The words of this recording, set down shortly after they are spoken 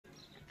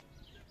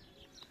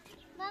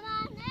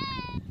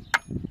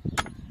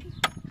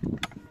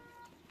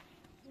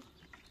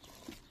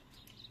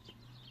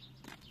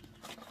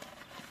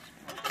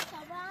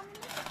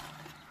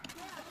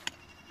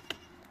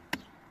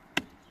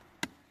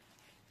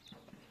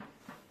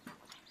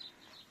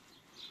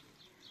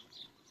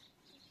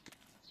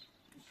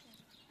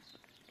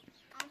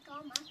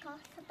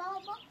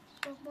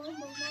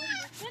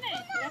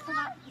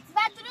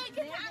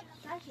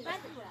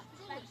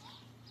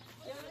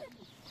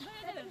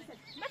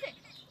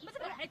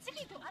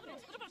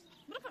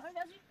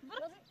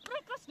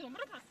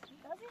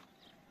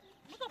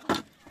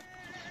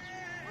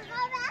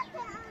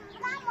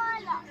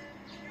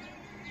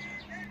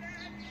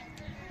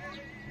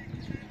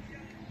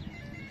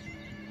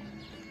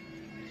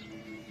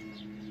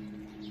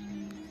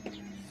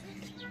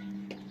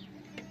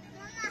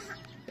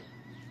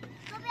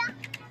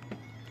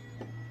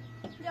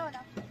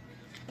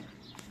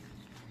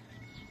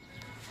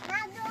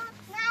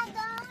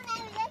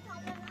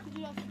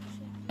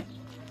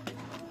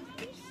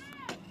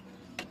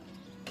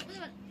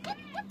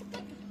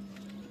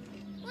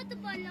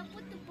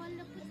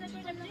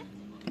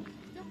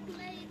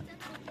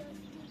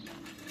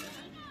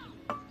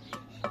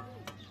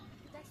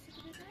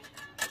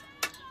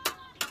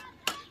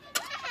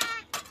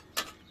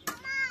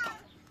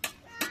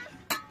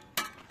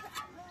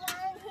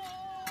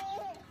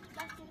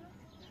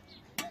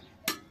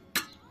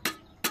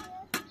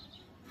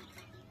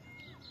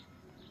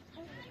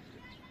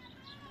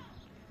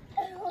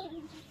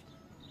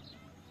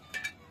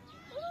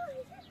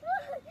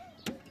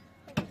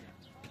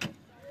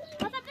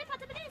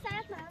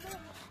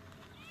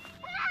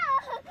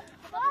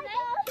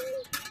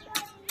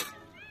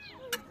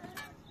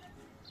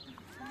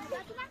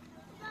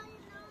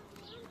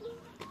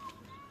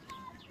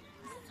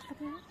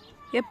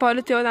یه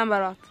پالت یادم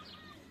برات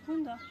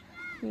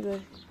ده.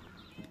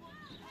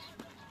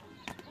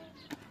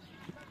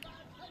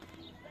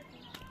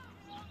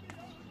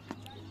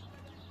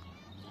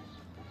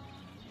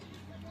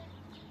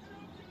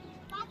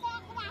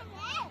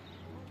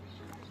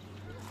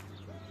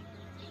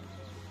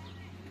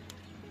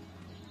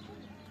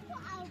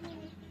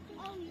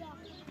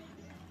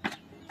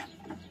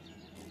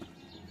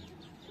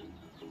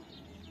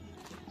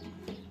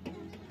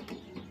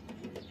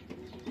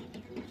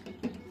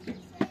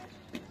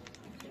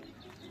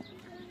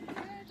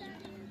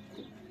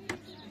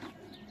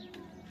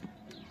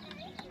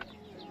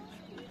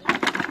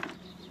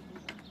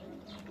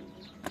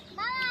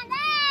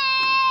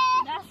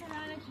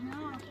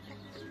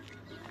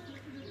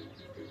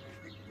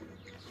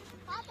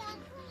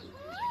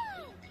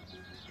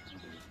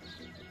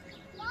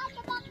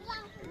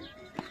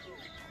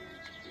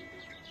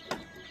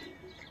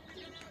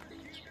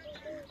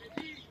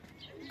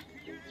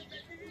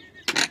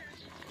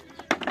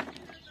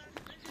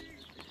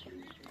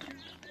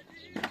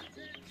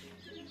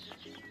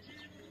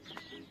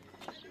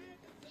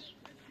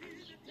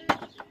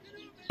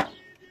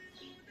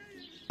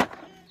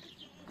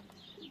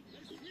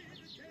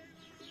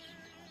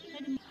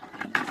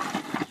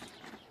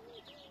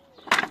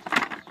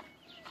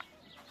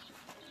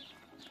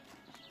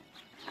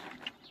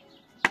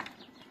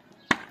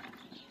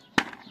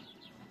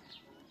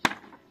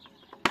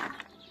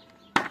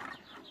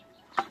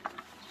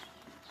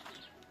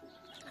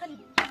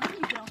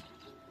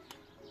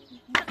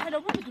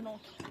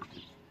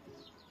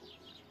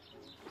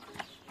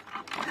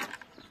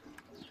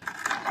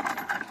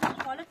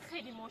 پالت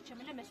خیلی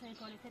محکمه نمیشه این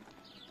پالت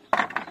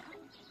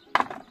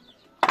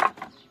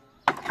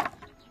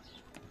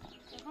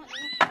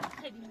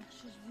خیلی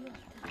محکمه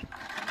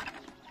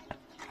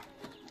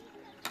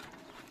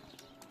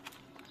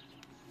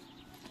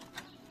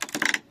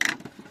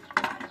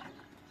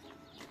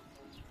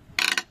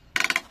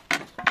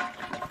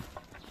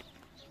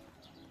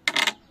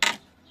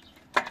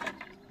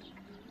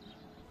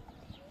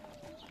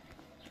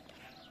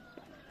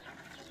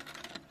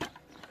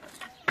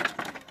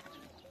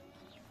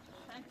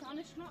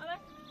زیاد شنو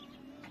أبد؟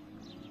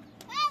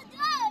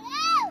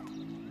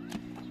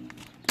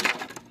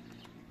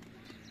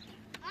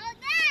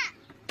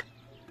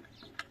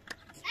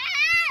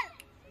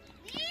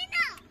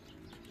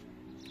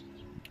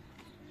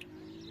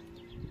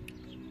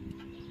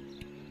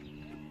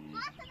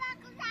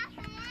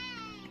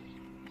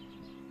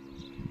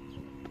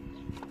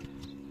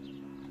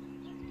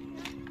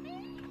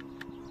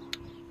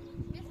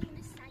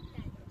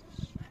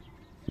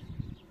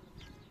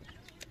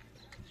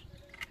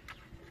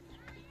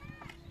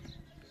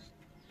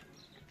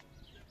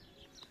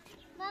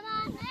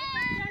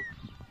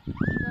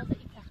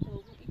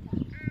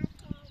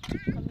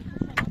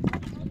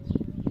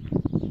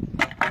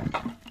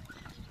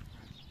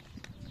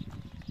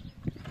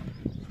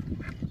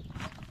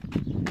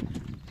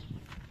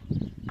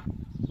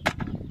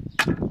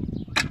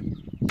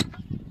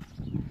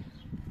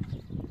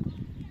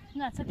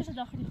 نه سکش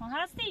داخلی خان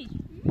هستی؟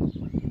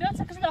 بیا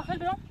سکش داخل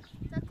برام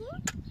سکو؟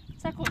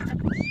 سکو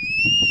سکو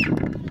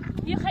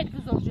بیا خیلی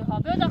بزرگه ها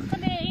بیا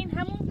داخل این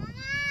همون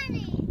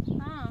مامانی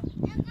ها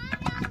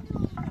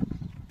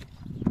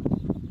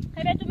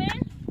خیلی تو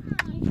من؟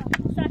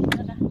 سکش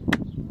داده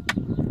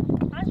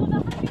از اون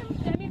داخل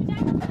بیا بیا بیا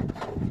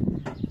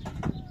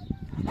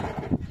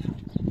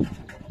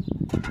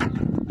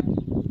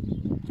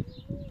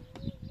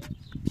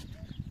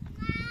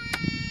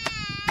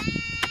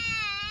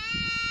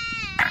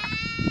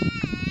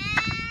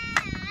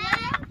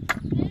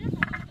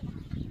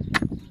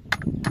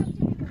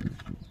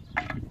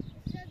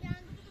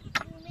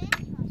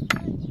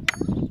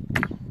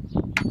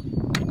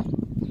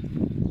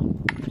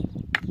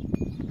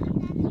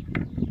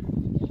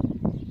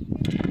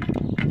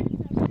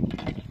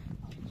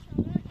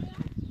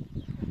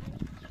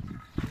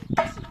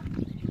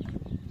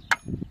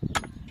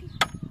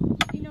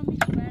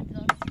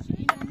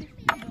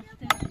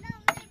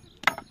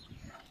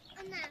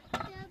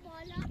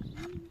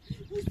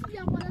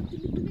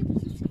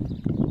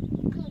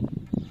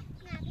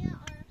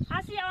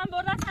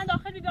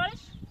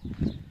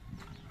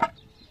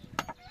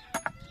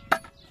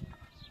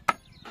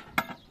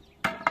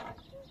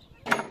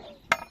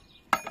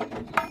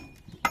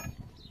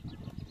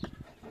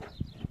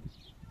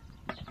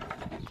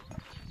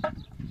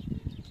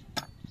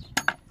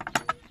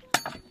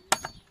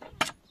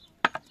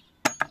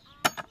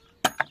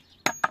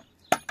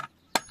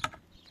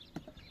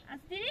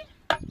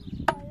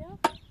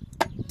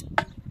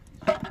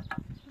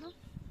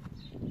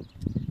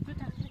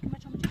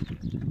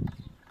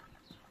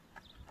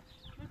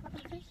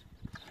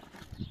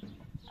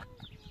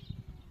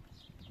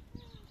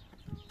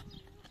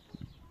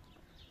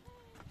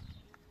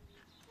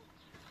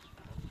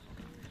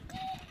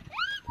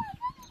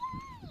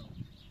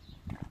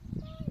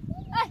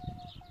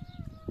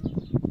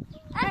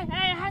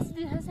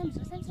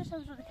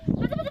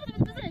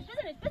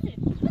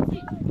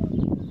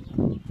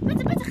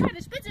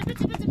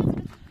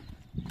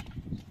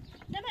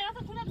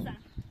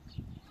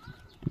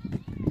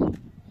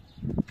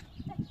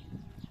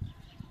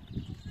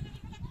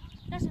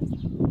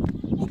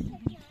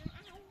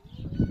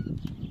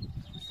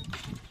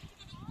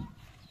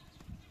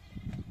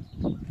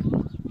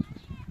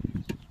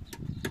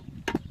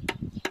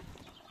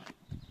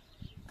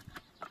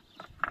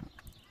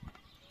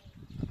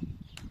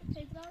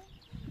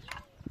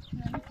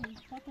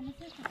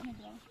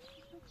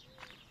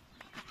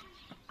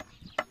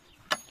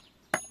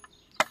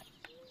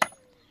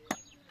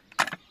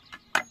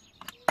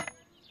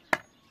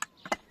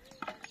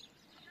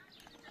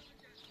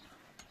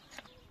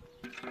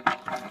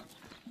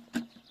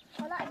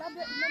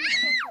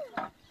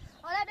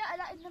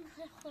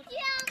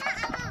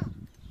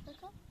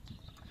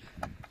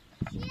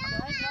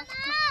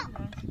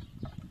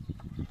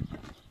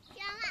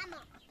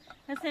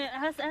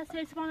هسه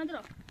يسمعنا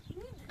درا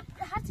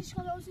هاتي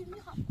شغله وزي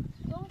ميخا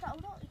لو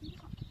تعودوا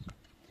ميخا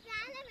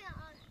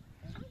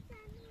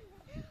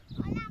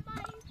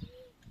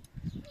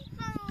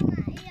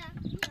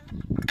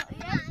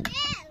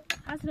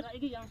حسب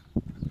رأيي يا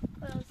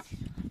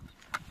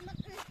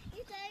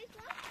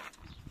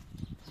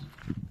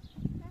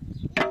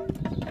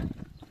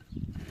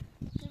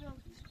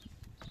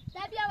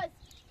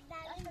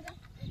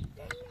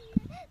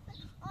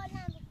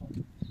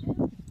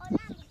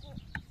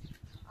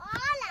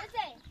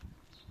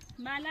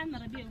معلم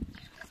ربيو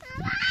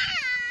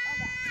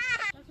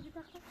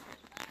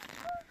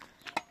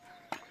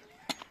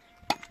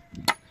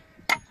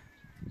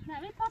لا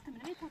مين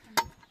فاطمة مين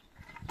فاطمة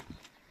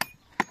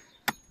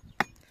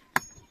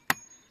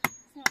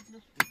سمعت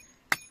له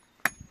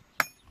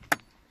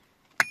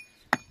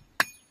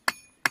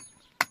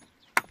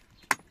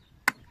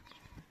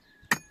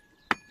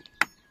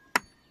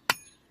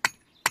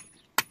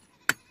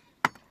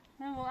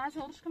هو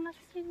عايزة أورش كم ناس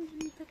تكوني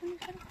خير تكوني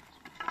خير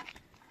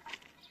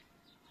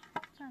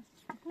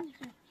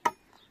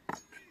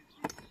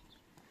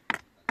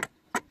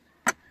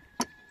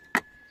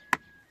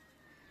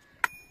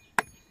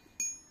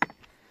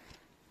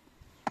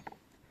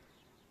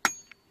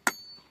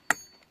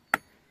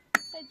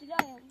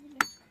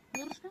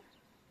Yoruşka?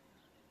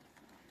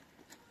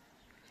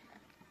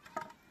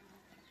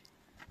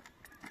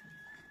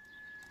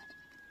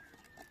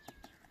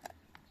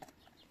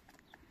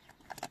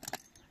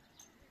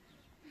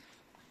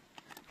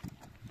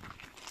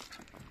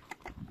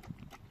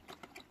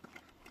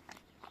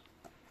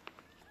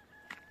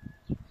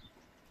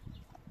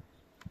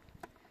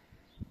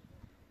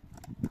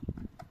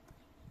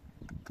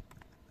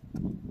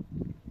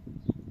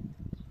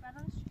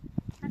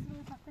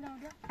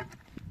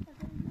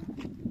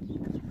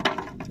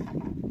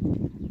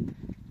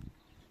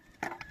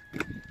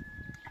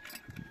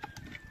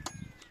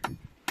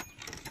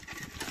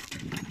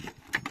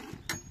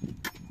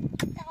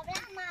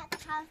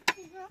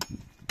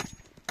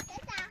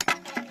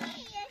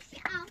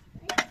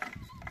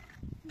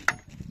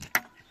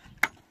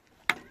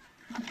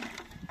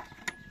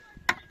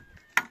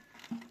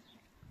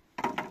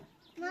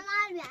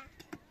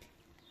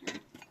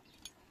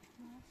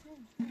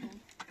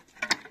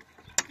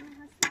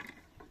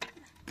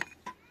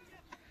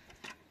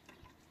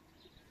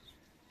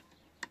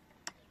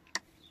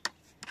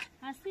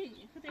 Así,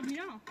 esto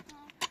terminó.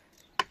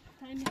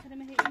 También me quedé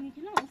en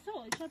que no,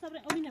 eso, yo te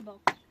abrí una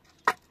boca.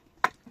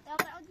 ¿Te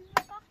abrí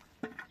una boca?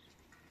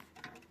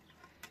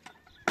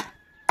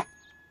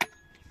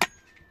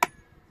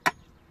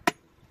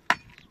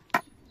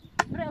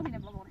 Abre una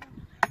boca.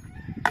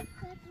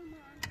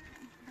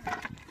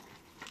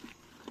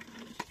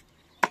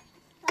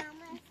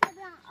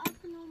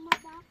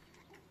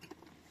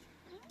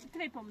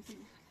 Tre pommes.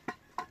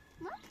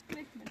 Va?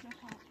 Tre pommes.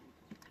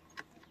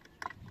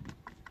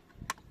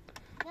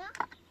 Ja.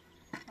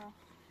 Ja.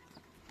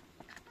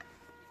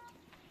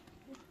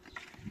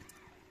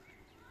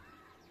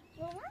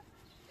 Mama,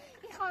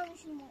 ik ga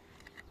niet meer.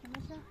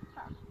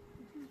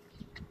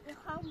 We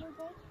gaan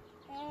gewoon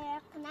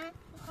klaar.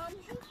 We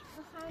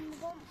gaan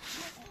gewoon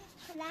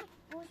klaar.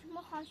 Hoe is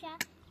mijn gasje?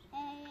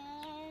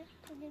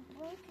 De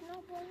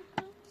bonken.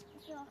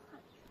 Zo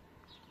gaan.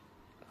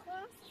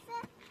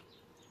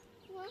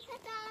 Gewoon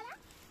zetten.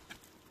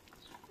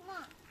 Ma.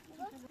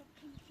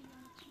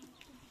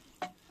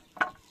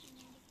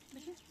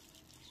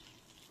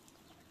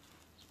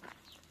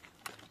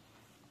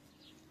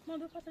 ما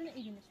بپسن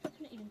ایدینش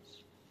بپسن ایدینش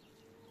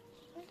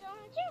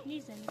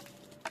نیزه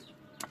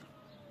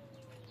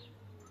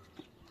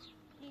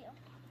بیا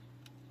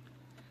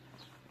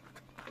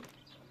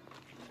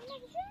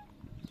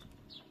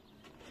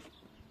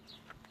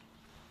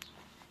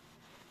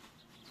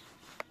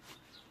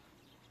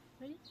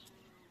Ready?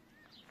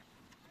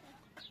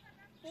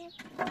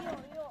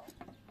 Jo.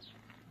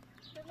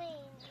 De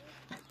mening.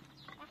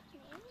 Echt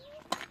niet.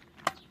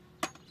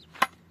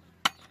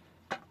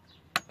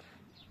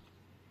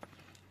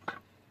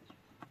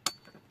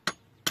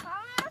 Kan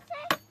je dat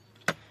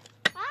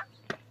Huh?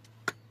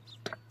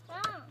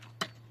 Ja.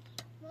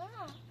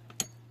 Mama.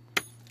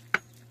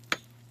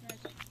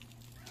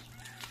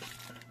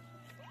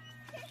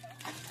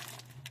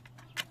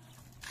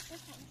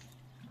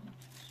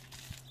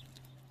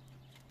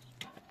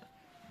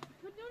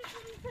 Wat doe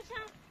ik niet te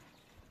zijn?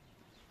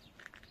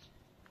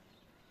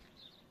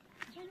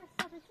 Ben je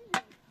staat het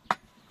in?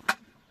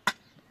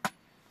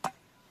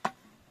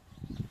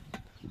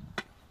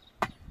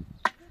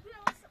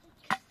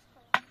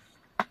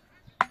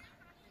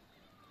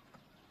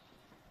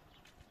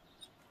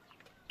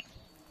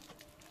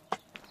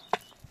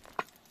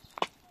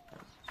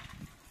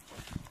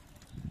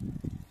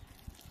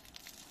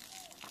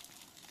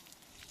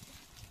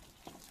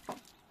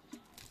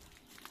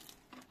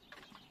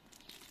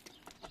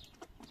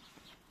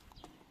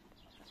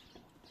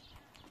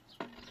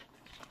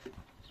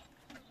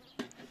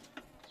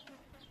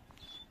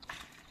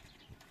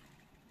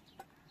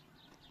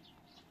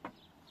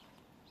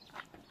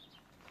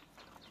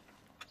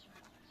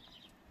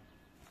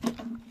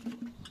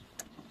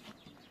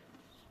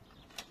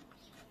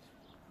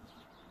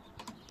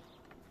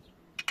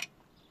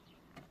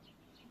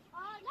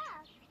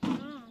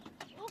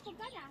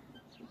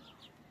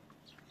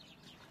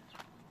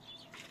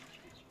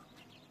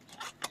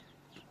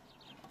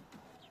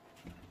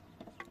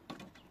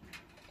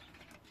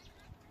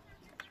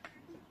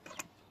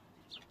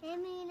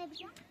 Yine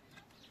bir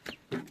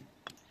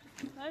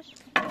Baş.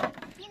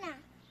 Yine.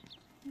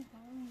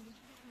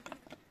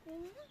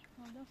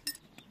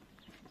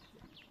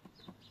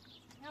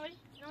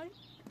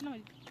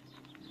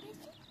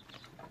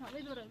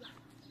 نوی دوره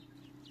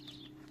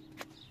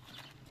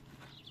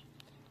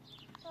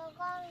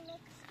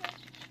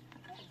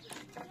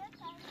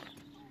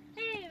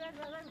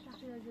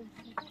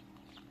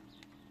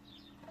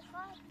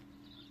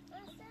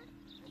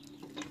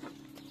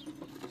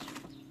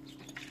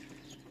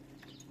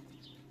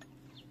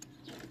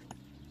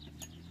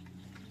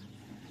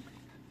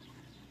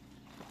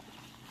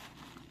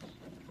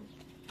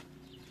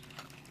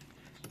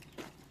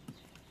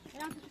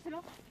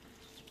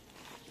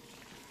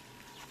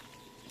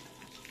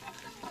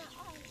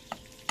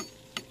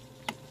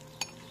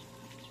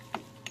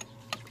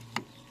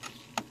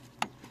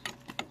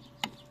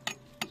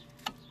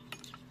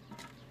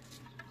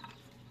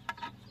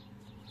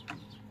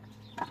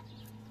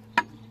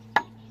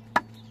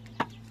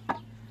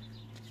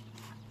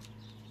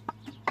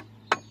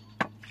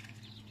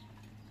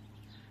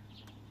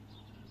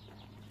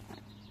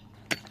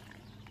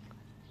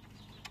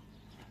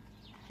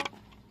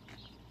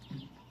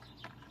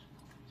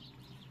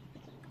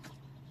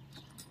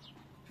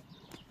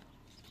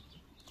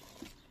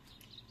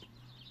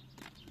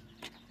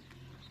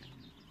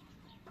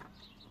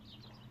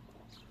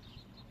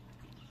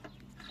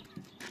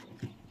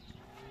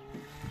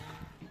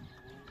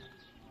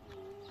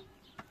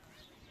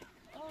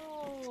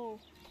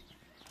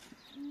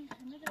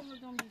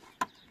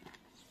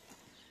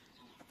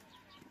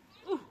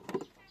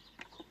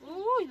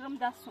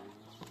Dastım.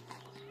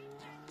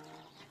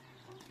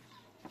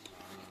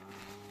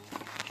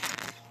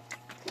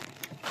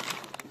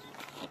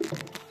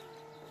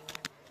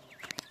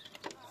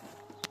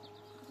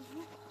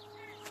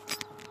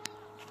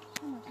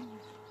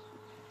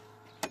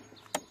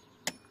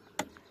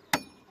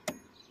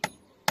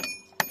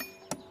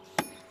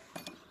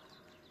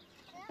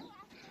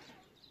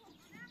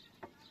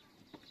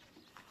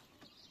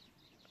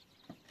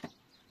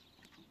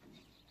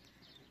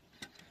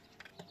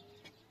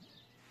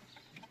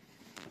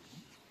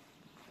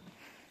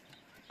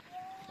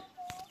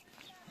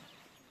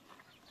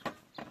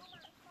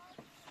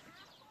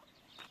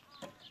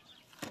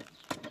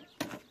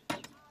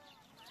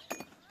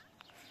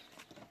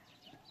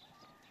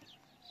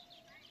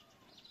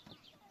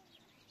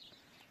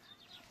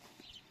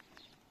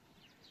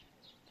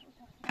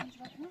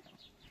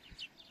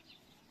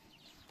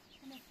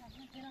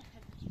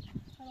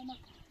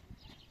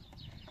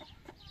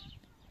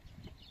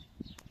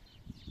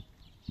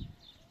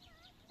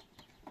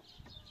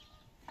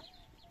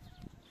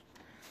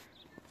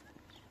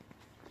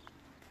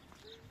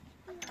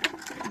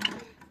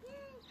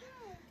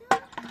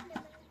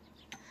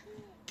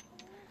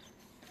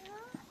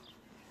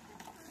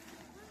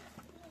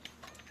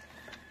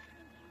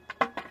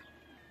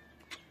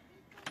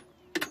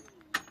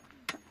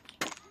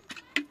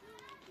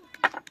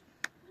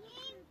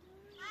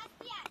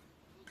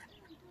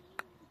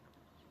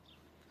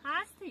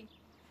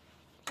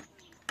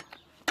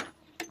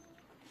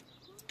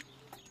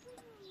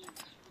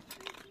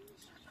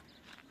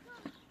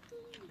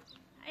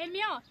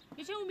 علمیا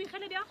یه چه اون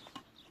میخله بیا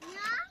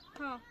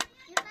ها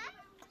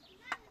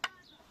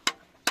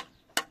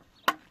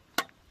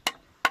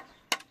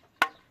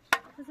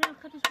بذارم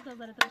خطش بذار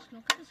داره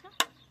ترشنو خطش کن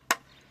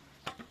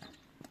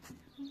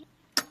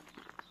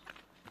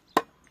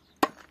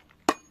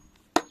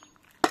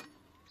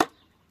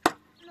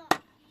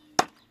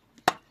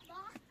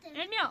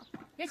علمیا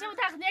یه چه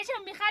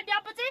میخواد بیا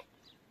بازی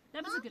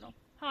نبازی گرام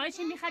ها یه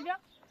چه میخواد بیا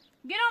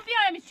گرام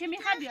بیا یه چه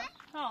میخواد بیا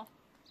ها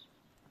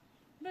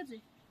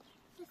بازی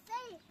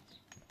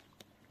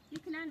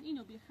یکی لن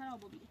اینو بی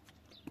خرابو بی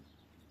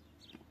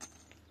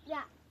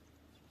یا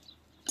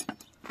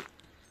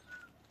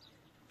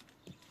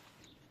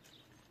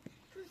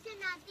کوسه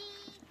ندی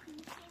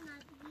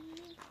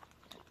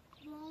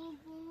بوم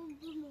بوم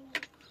بوم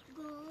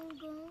گو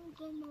گو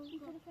گو مو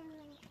گو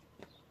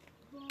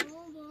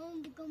بوم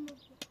بوم گو مو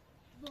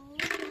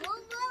بوم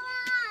بوم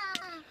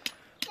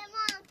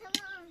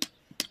تمام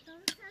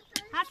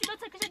هستی با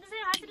تکشه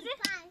بزنی هستی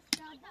بزنی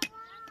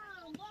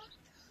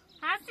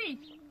هستی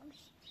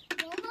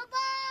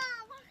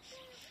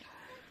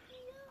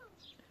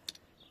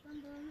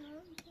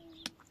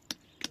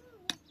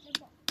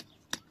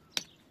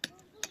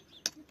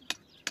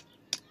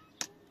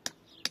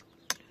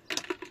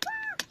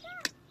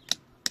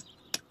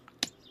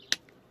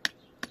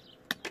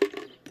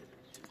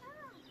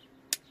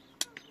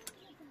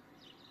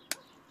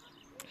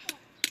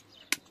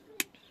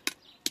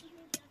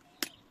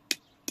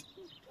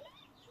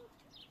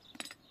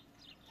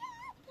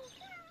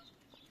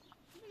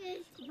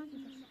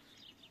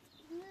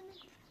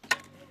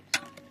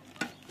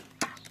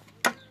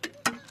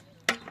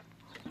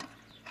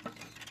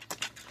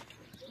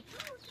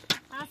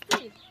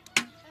هستی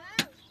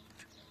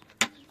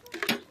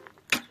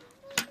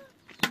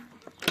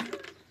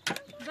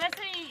بس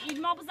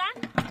این ما بزن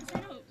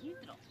بزنو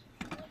میدرم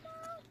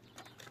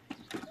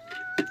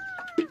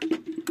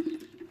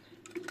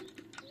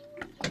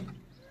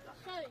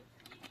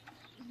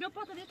بیا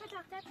پاتو بیا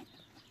تخت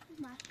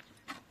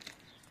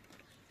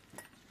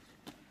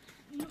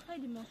اینو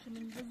خیلی ماشه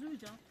من بزرگ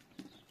جا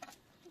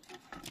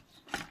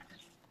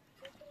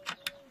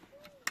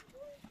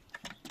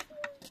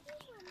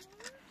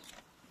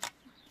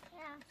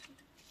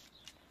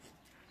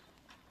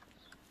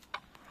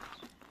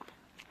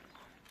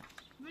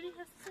بری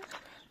هستی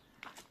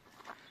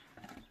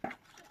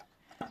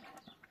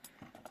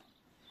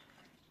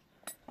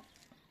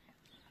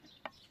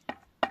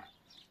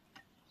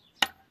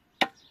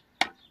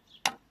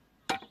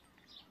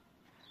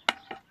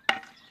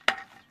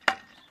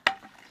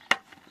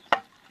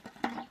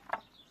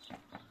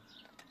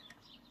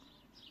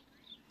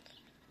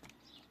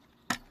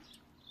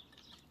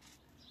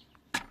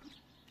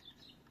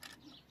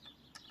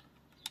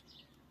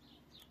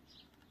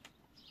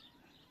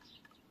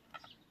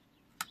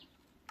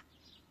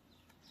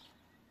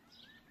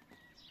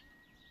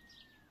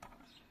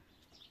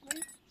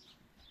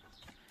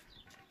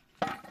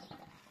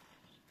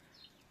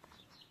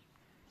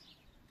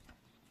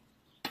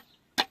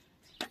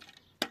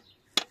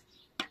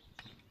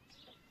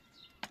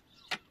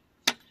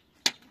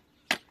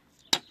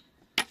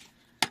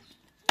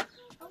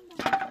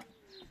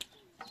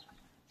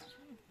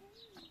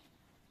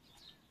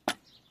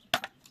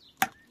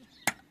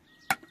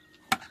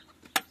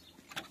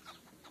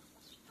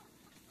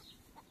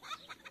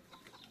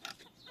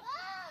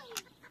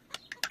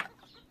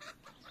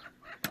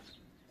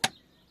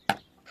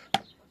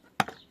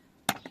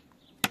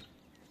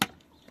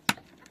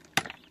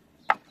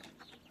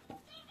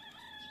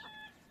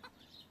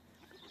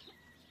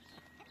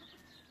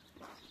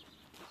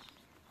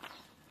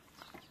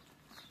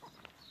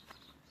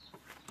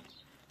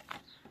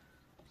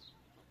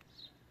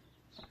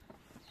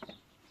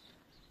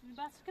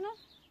بس کنم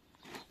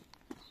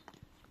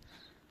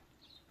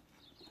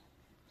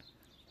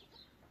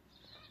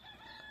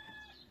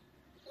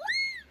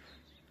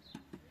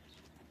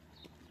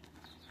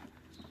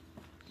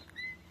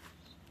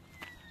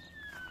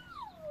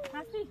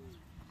هستی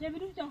یه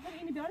بیروش داخل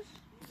اینی بیارش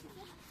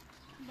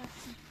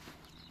بس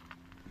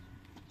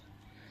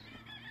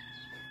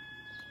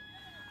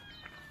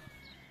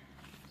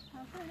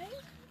هستی نهی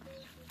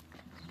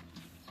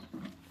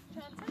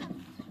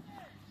چند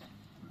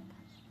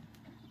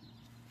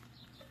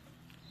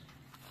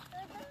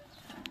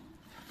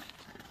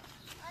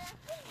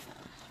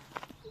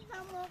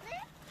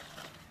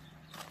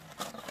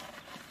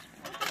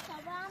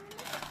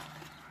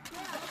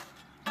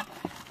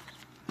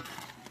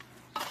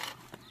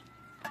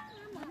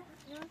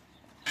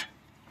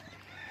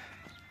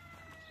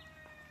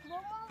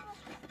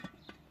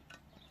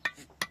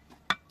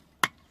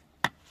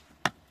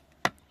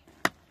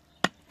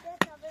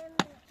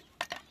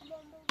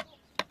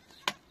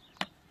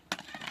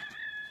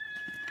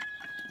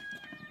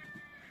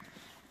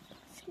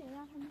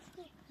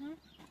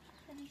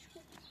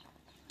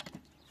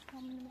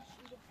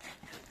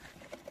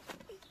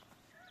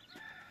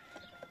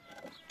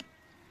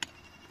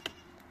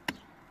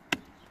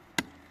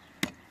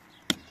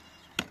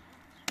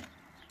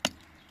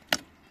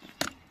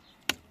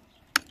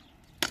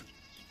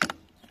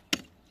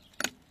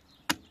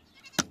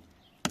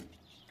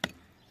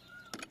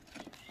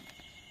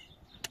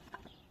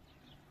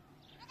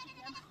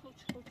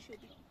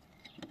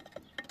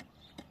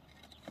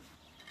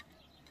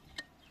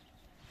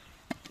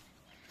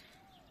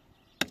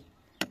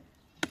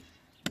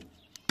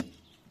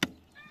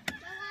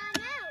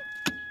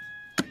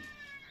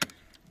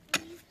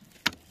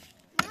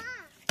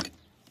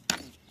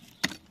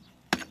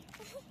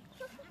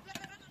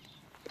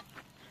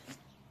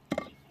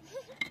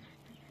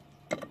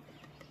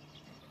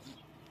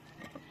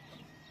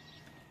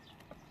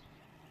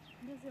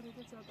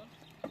ضرورت زیاده.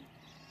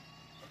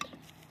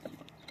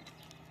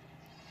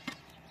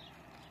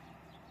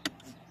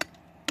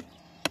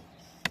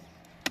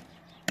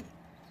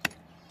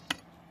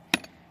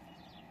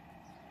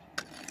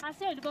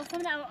 هستی لباسم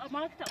نه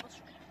مال کتاب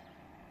باش.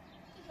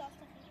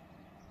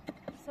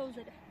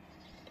 سوزده.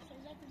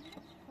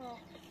 ها.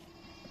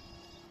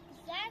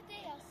 زرده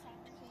یا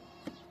سبزه؟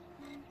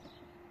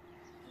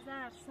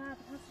 زرد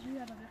هست روی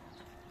بابا.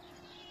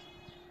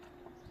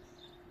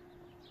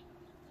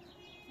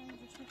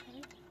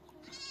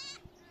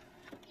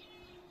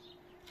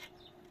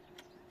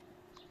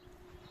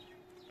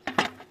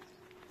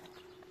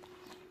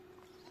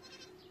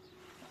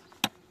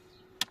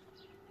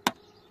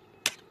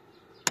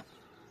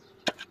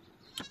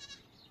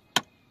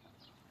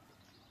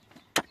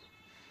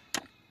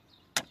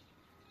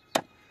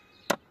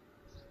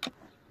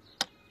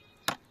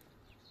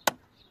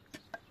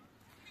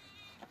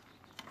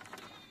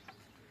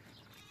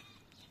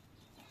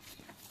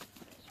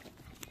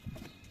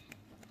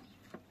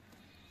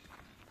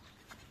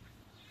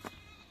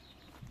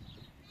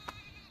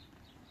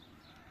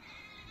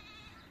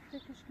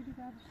 تشکیلی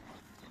دار.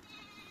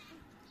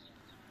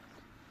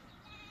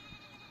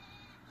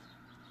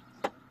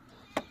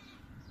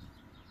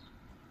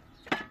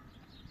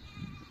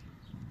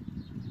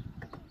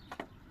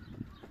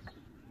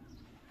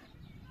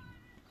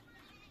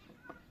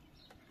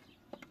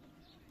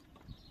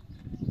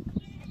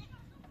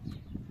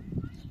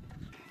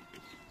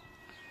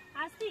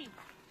 هستی؟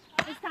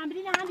 از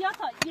تمرین هم یا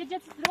تا یه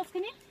جت درست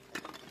کنی؟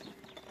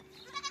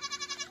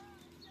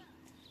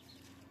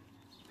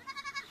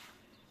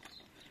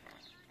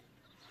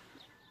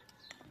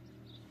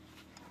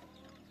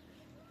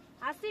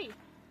 هستی؟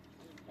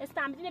 از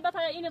تمرین با تا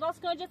این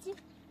راست کنی جتی؟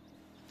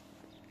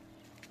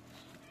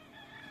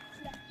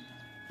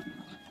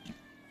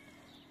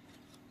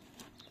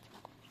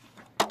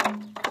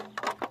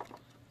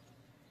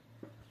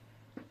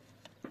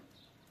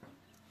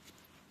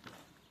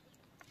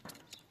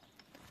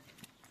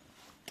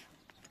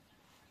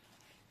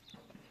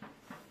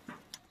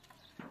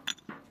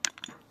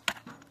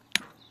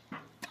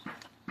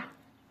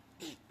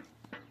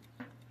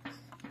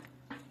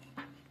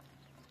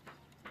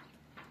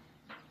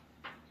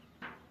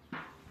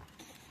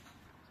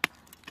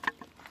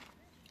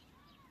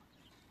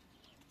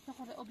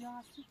 خود آبیا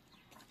هستی؟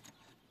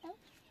 ها.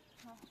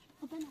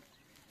 خدا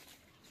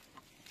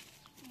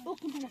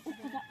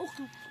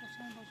اوكي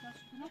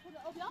ناخذ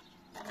ابيض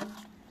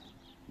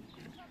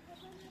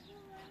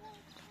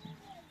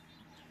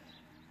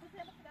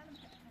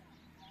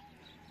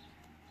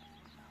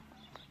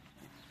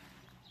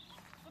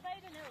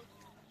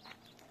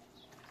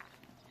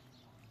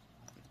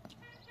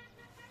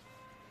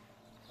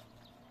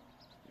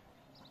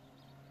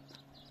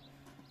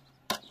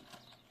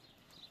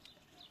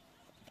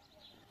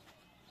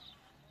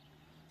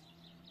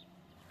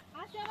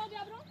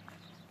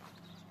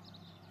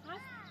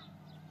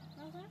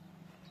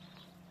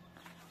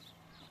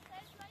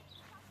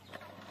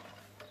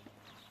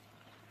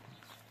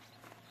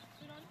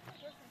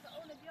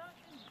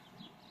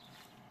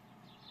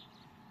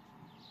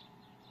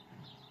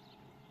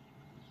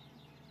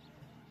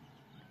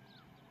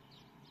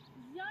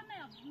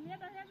میره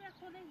برای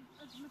خود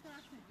از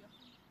متوسط میاد.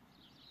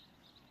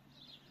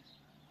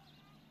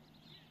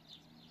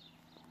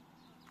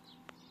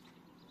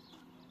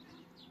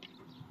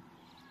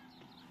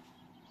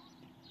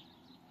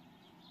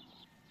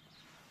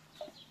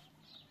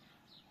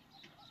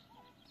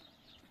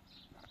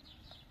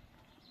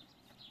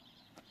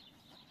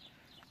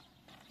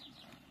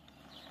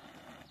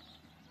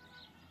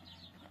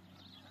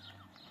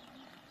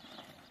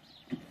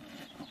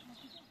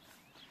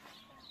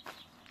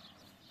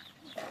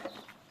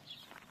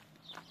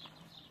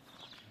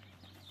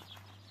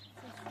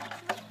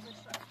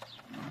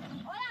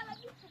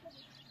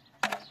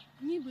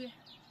 Niby.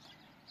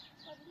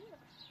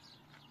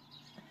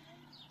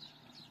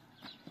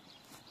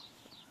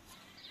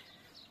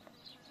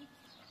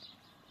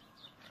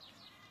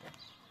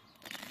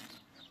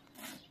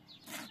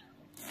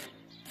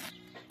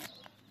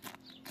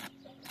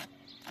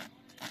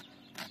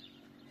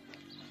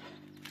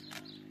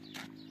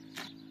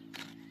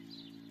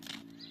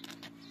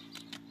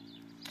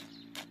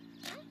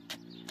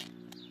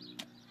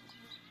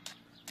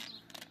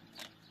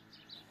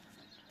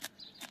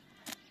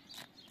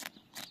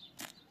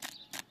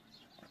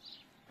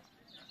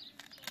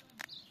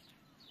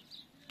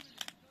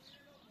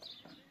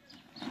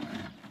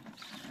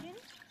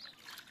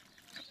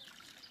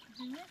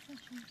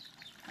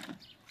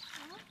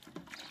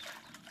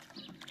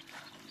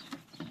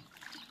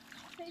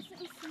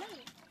 اسمه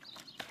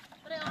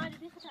برای آن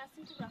دیگه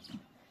تصمیم تو راست.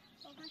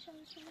 واقعا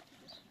شامش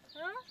نمی‌کنه.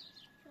 ها؟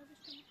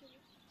 شامش نمی‌کنه.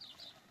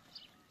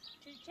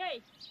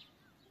 چی؟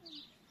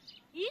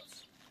 هیچ؟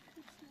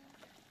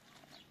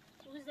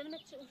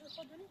 وزنمت چه اون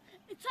خودنی؟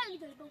 چند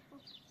داری بابا؟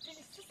 چه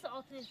 3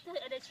 ساعت نیست.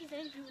 اگه چیزی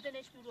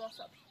نمی‌بودنش برو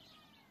واسابی.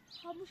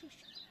 خاموشش.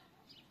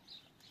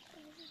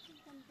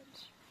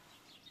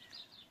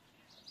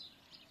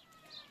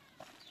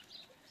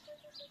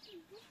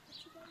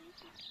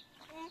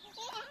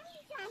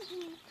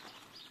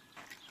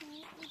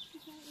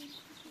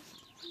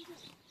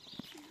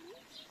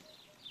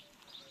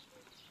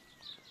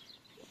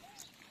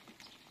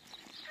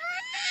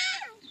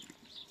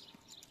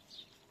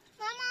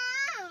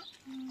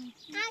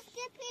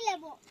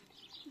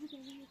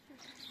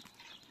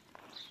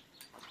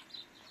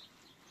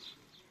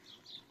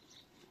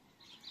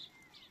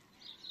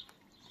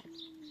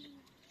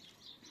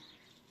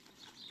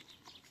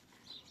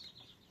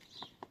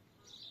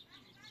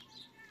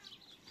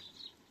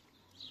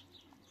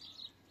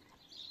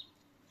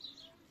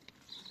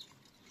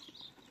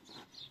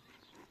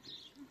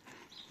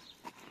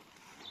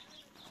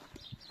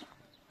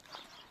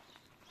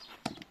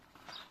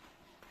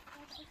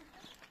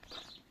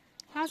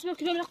 حاسبك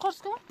تجيب لي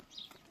قرص كمان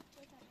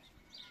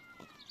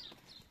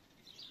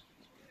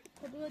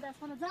خدوا ده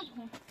فانا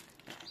زعلهم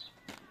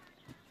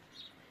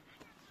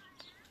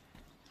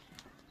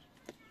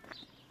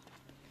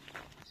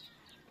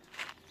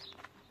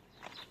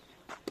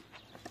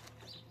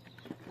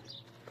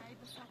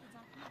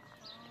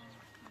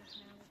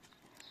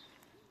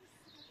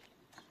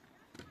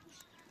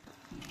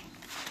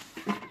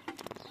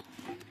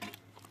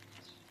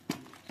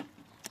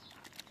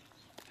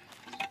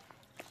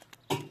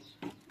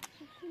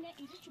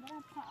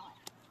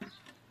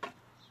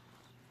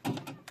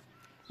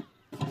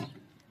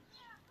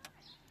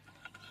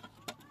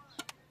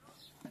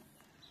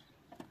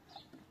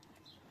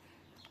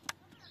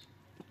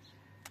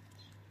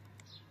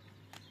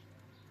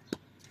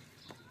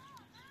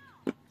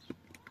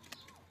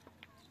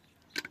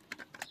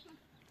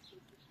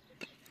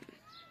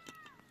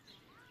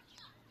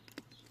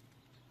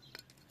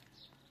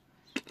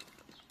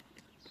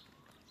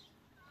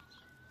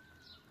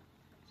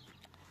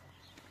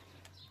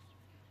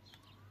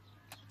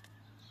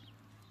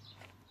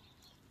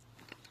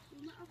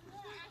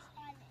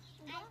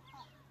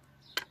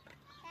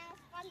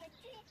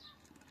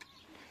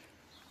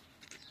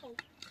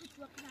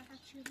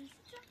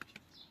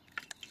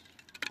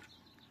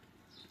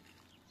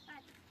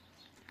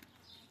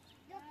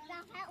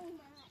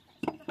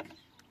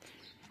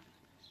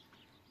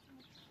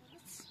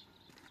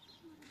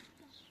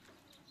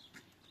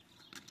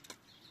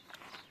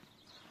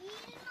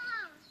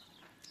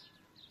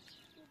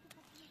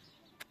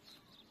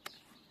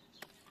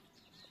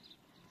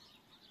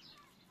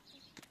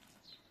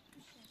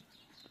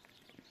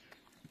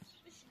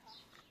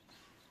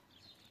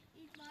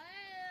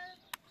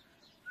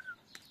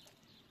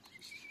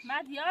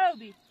بعد يا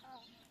ربي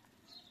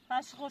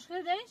باش خوش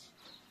كدهش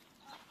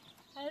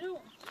هرو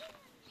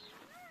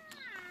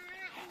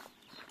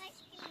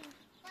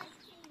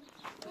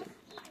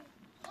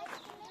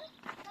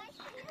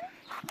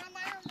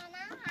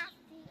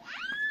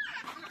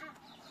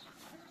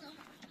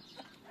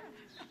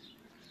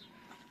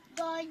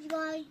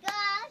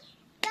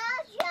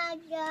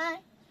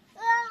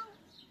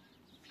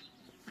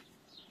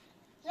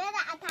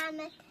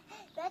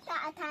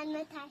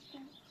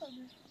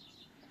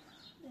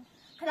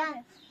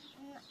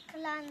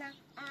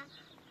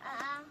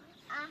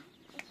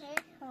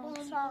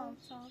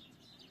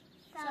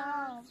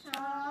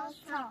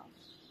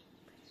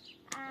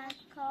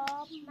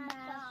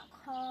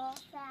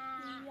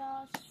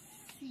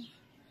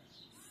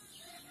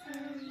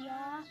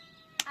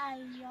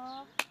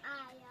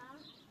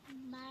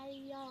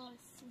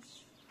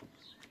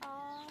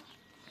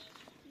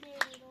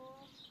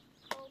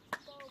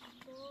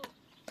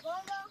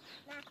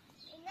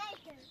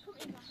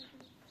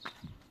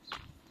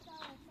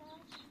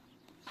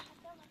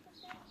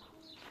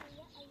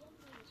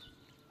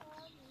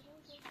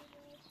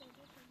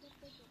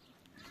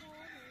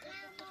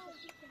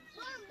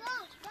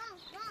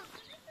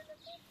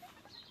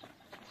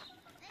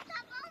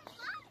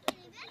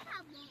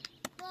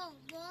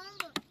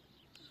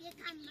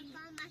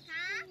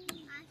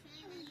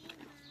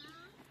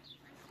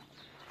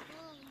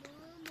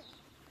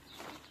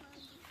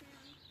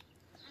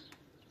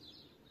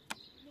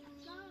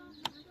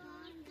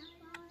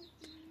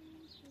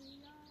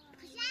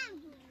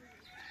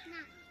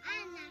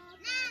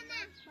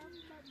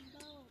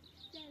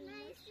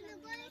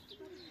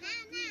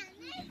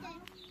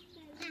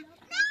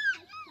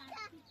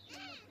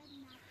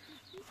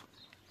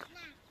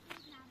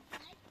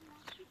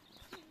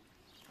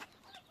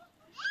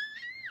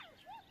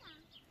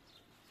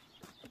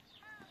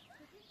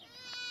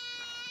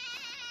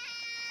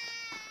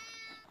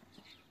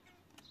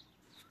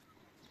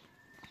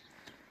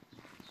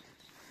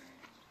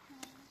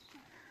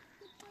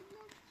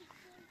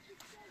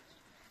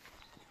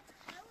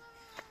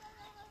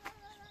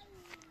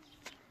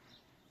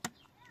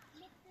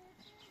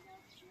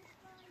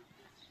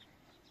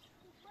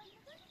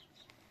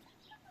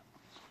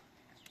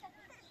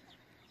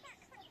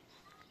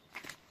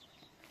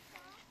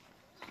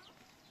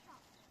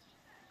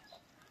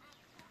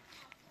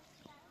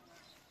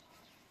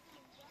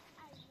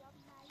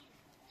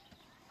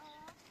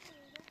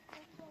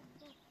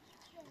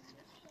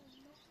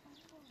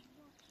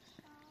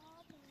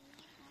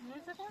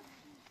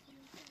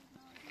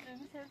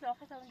مثل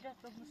آخر اونجا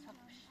تو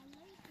مصابش.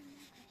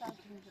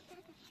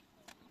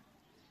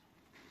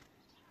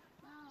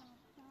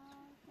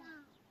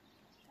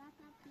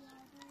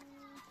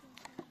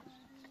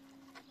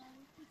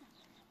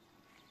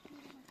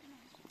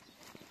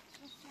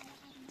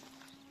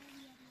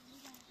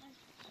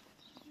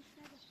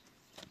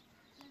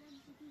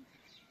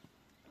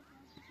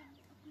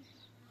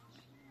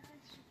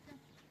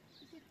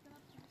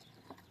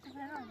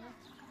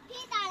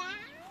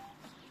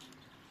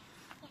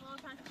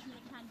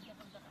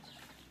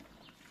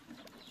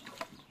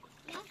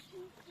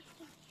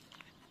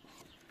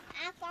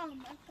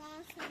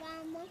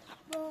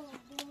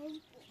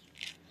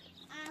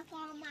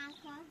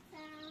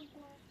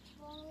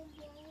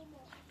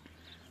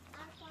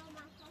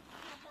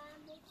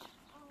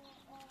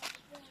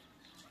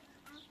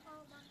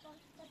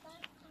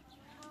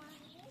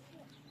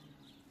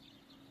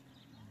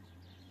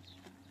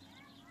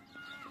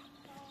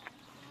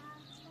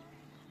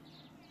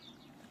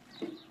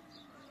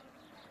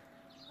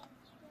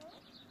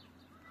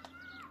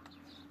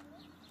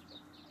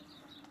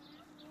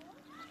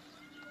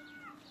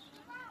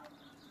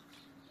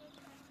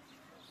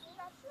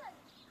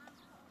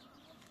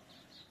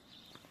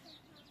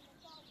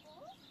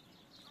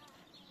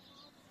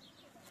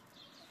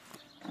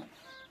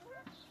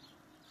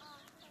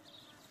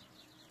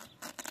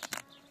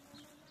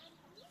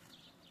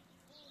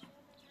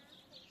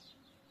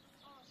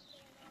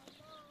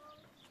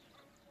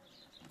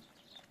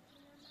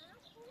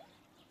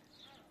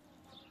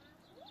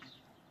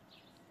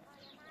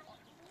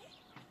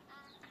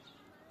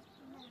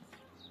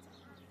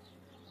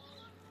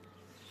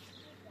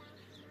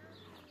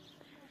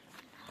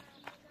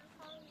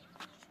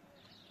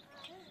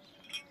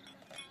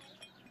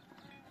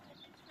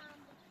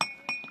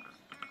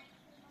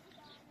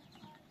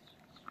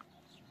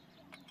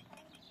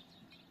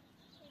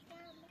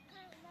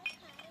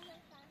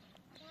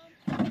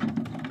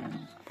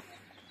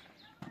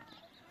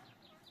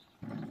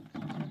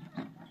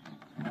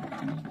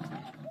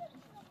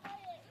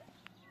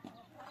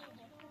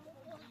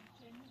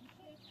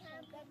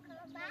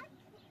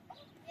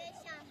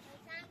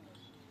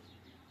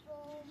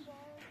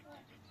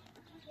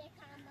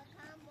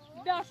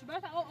 داشت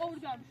باید آور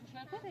جان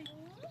بشوش کنی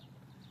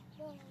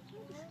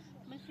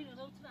مثل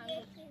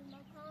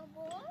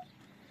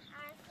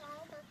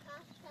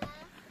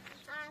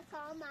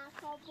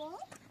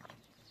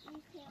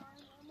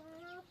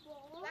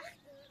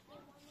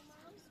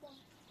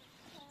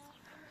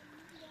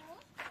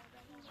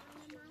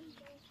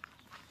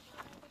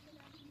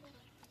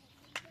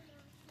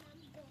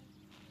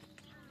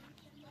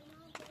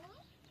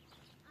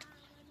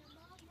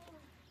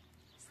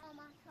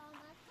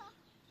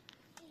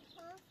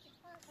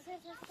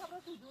رو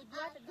تو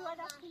نمی‌دونم دو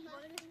دست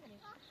می‌کنه می‌کنی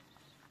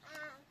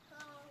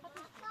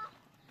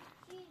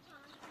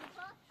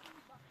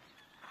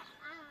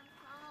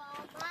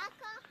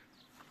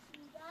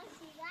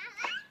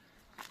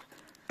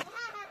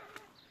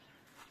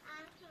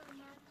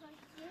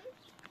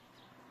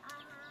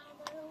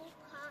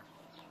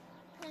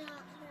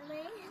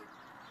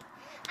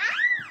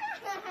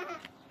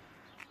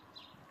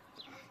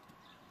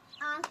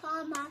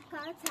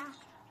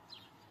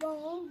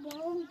Boom,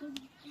 boom, boom.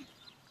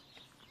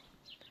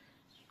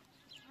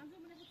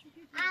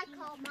 I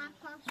call my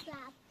pasta.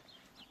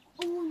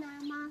 Una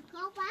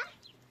macoba.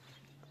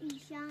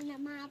 Ishana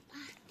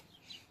mapa.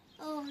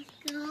 Oh,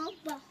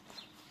 gobo.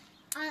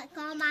 I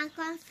call my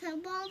pasta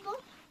bombo.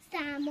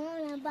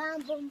 Samona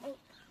bambo.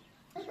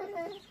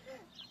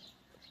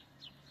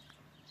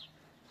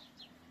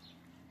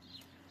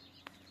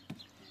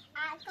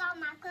 I call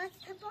my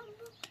pasta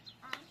bombo.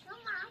 I call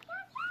my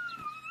pasta.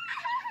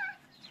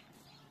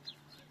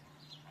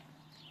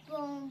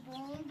 Boom,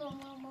 boom, boom,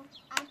 boom, boom.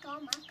 I call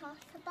my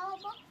pasta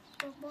bombo.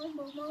 Boom, boom,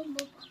 boom, boom,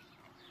 boom.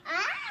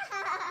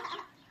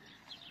 Ah!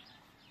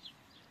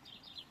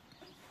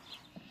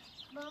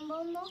 Boom,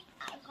 boom, boom.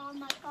 I call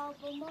my pasta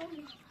boom,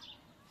 boom.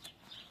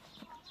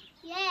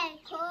 Yeah,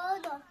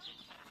 cool.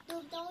 Do,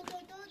 do, do,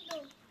 do, do.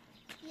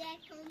 Yeah,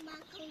 come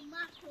back, come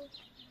back.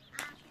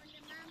 I call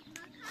the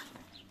mama.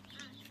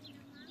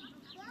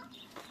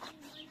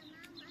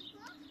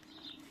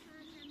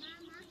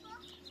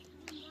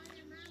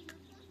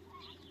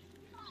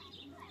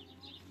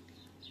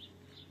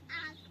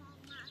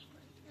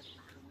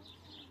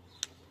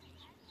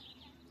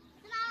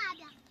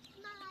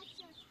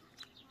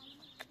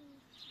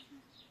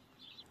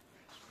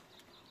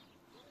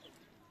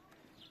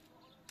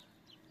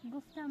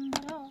 گفتم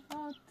برات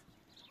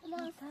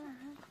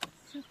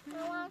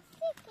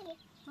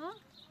ها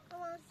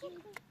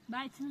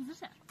باید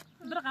تنزشه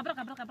برقه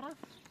برقه برقه برقه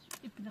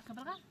يمكن برقه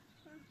برقه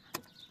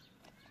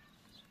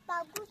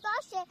Bagus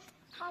doce,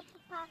 papo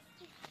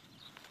passo.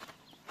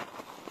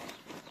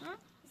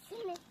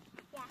 Sim,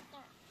 já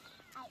tá.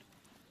 Aí.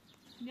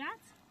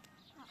 جات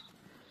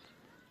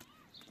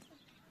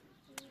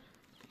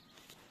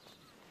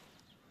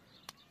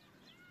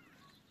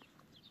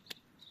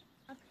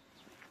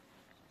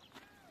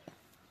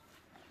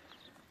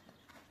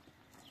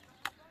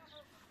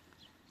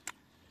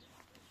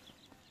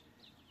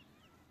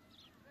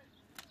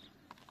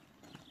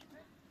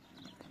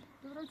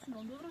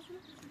Добро шли.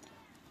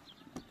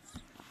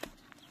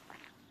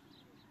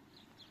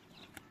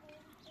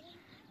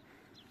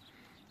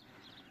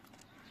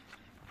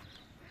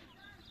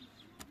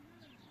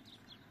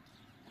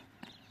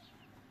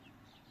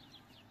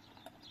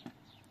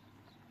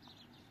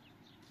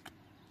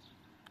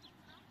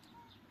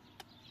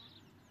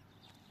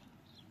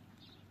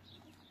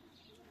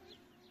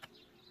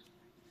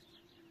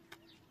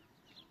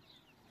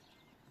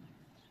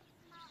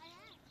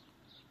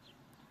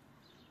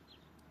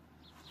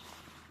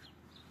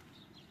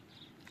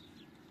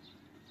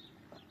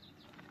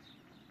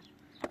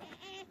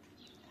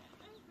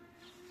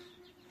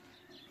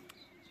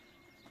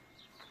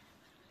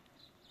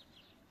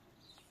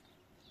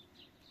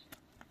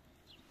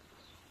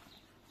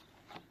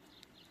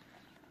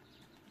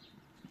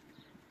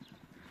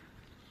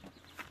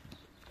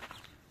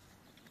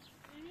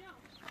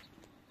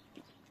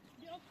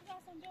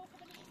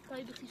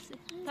 خیلی خیسه.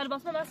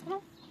 تلباسم بس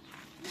کنم.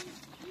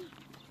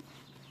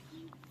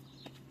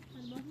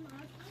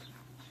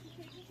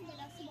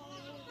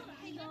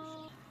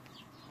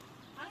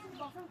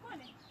 باسم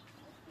کنه.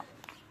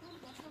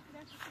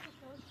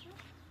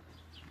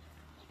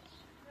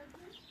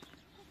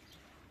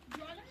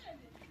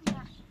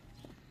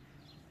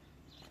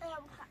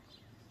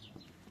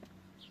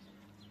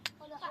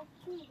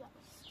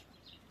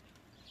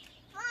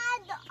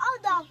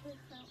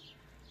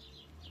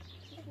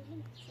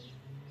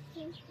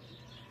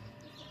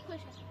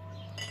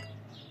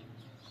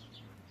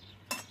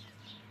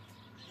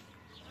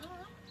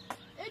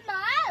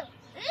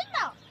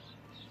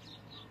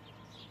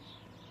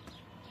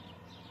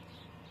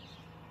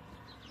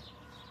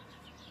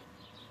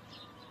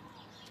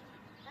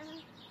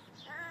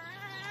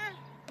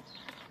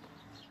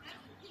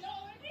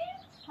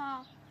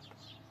 ها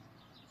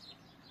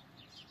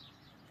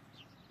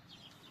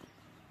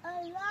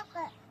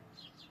علاقه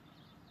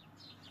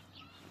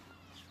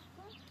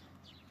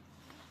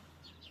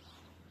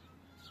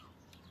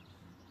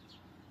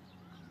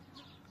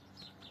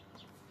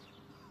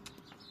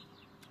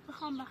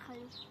بخوام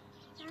بخریم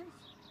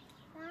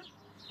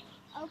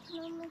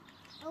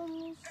او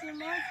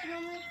میشما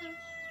کنم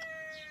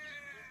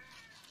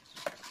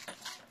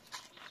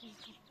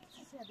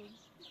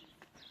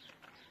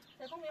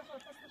تقوم ياخذ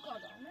فصل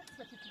كذا ما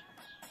تفتكر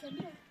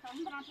سميه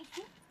هم برا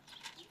فصل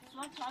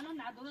ما كانوا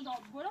نعدون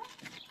دابورا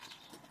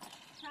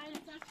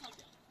تعال تعال خذ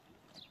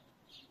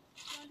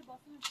يعني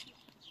باسم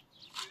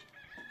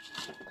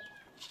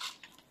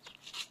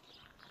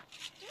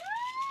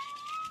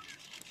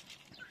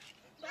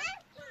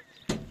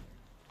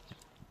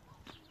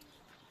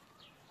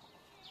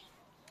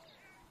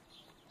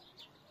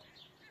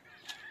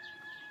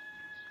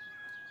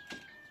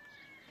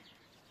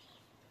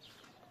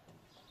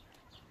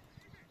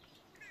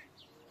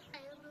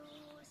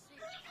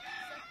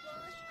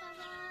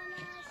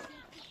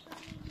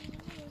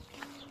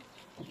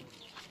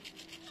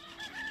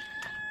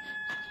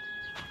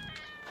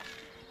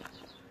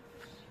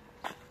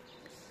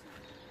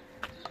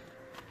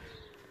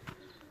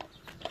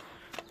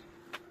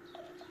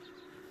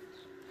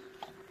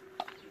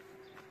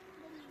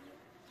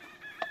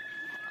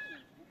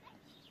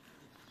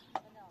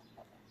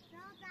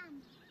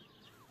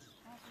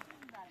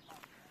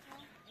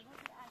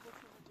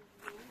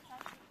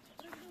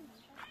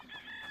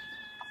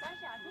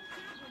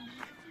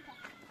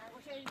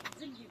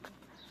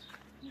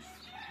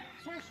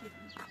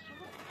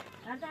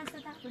هذا أنت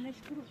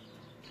نشكره.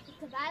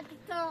 بعد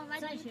تو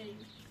ساشي.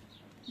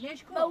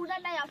 نشكره. بودا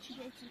لا يعطي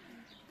بيتي.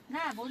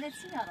 نه بولت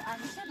سيارة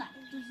أنا سمع.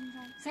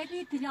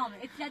 سيدي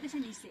تلامي اتلادش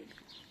نيسي.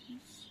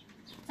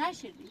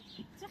 ساشي.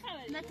 شو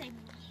خبري؟ متى؟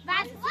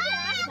 بعد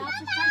ساشي.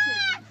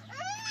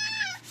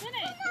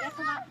 شنو؟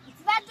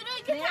 بعد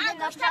روی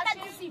انگشتم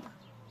بزنی.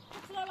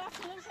 چرا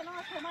وقتی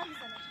شما کمک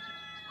می‌کنه؟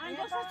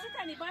 انگشت چی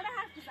تنی؟ بالا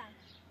حرف بزن.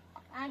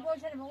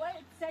 انگشت رو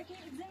باید سکی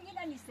زمین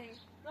نمیسه.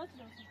 راست.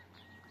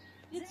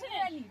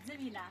 زمینی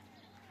زمینه.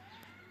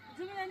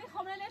 زمینی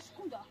خبرنش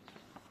کجا؟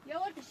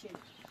 یا ورتشه.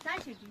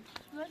 ساشي.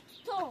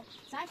 تو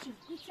ساشي.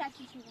 گوش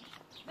ساشی شده.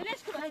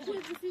 بلش کن.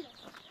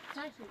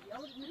 ساشي. یا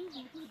ورتشه.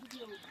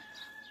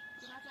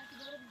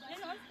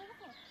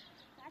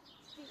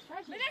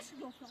 بلش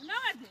گفتم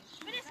نورده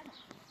بلش کن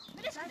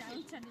بلش کن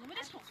این چند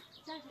بلش کن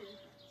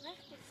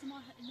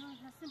اسمها اینا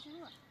هستن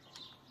چرا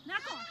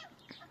نکن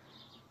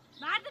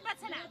مرد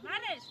بچنه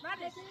مردش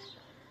مردش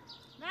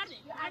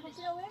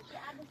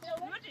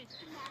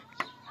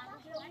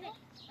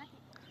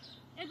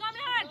اگه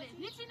می‌آورده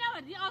هیچی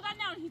نوردی آدم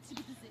نور هیچی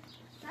بکسی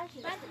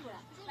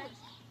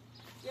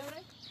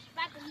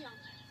بعد میام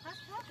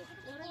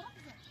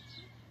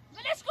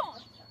بلش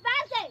کن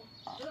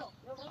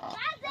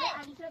بعد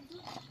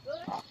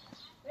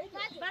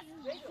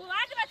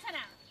مرد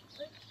بچنه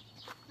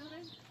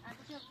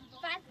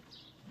بعد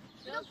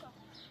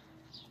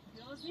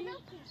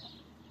دینش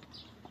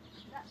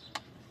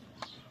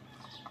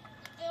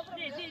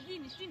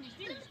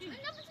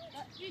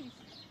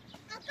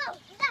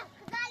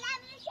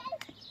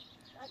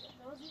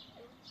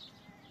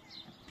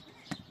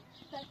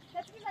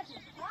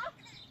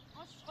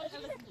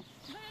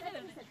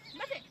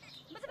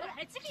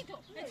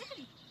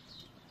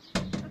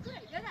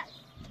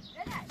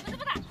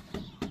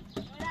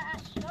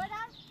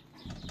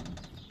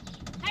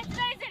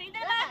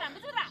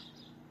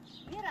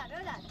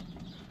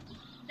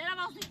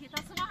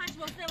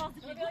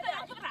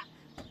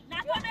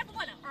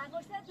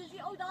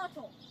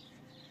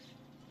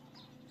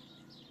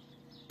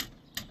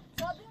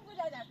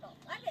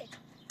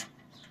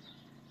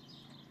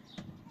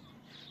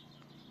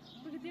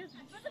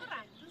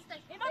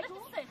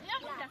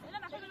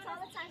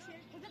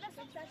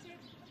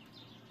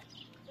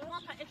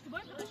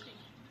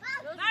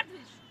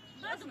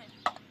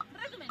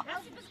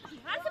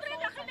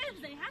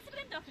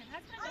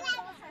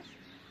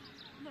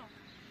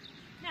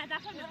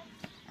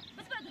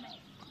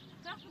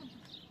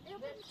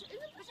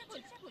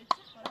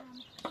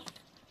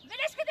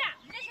اکو دا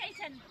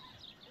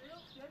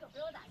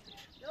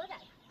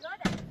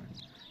دالم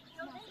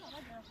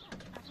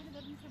میشه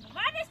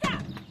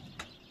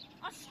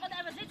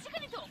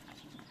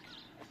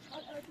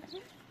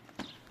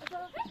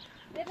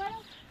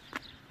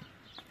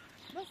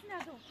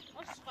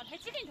قال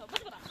هاتي لي انت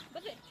بصبر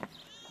بصبر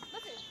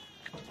بصبر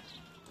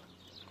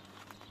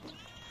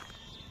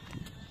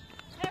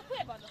هيا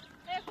كوي بالا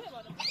هيا كوي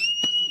بالا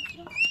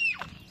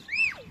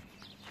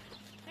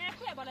هيا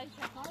كوي بالا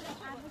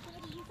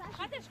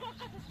خاتش كون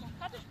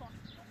خاتش كون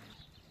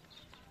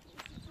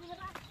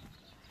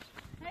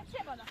هاتي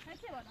بالا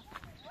هاتي بالا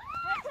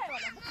هيا كوي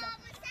بالا بصبر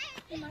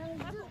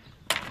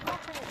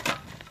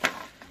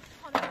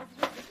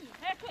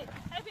هيا كوي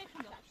هيا كوي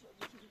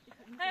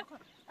هيا كوي